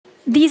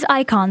These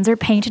icons are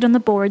painted on the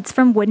boards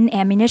from wooden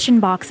ammunition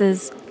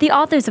boxes. The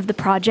authors of the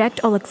project,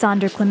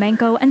 Alexander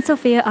Klimenko and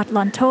Sofia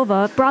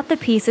Atlantova, brought the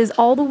pieces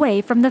all the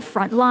way from the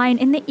front line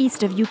in the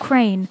east of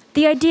Ukraine.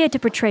 The idea to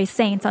portray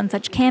saints on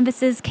such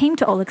canvases came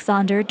to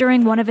Alexander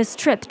during one of his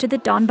trips to the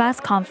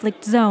Donbas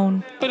conflict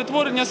zone. The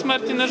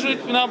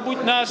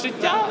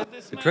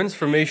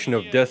transformation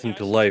of death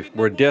into life,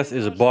 where death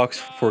is a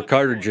box for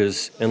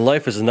cartridges and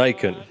life is an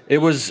icon. It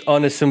was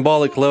on a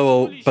symbolic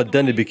level, but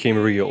then it became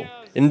real.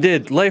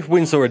 Indeed, life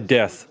wins over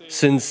death,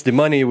 since the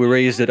money we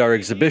raised at our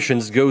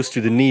exhibitions goes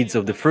to the needs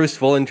of the first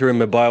volunteer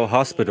mobile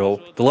hospital,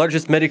 the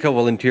largest medical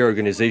volunteer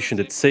organization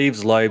that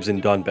saves lives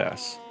in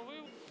Donbass.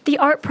 The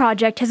art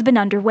project has been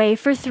underway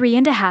for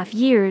 3.5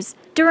 years.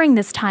 During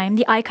this time,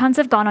 the icons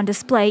have gone on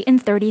display in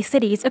 30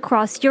 cities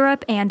across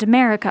Europe and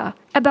America.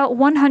 About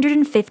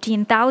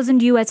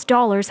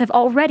 $115,000 have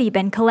already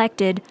been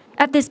collected.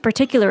 At this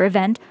particular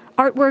event,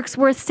 artworks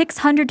worth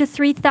 $600 to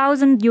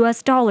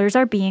 $3,000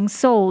 are being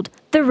sold.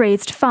 The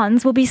raised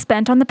funds will be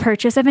spent on the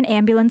purchase of an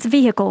ambulance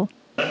vehicle.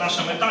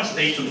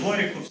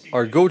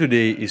 Our goal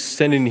today is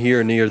standing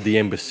here near the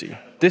embassy.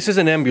 This is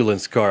an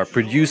ambulance car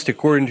produced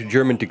according to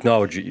German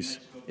technologies.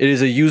 It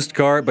is a used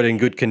car, but in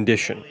good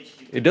condition.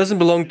 It doesn't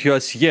belong to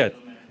us yet,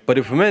 but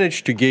if we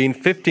manage to gain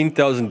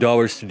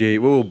 $15,000 today,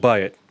 we will buy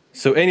it.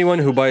 So anyone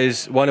who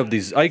buys one of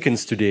these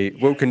icons today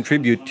will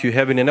contribute to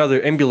having another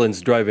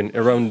ambulance driving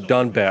around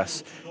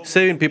Donbass,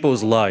 saving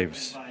people's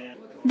lives.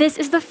 This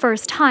is the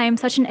first time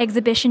such an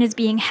exhibition is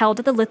being held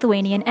at the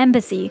Lithuanian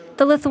embassy.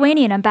 The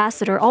Lithuanian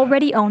ambassador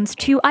already owns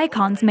 2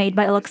 icons made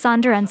by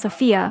Alexander and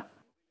Sofia.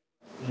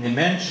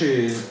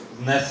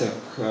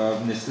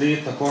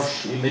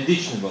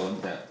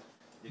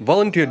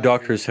 Volunteer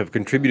doctors have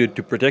contributed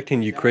to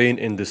protecting Ukraine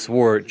in this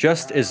war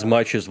just as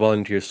much as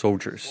volunteer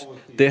soldiers.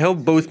 They help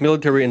both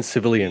military and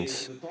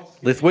civilians.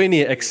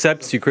 Lithuania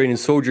accepts Ukrainian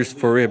soldiers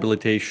for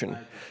rehabilitation.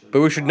 But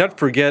we should not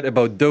forget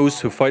about those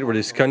who fight for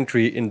this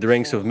country in the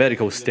ranks of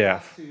medical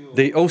staff.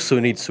 They also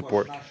need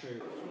support.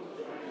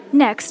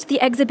 Next,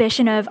 the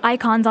exhibition of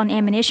icons on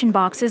ammunition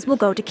boxes will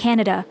go to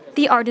Canada.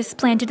 The artists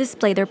plan to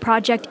display their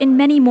project in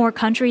many more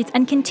countries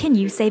and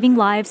continue saving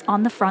lives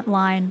on the front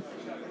line.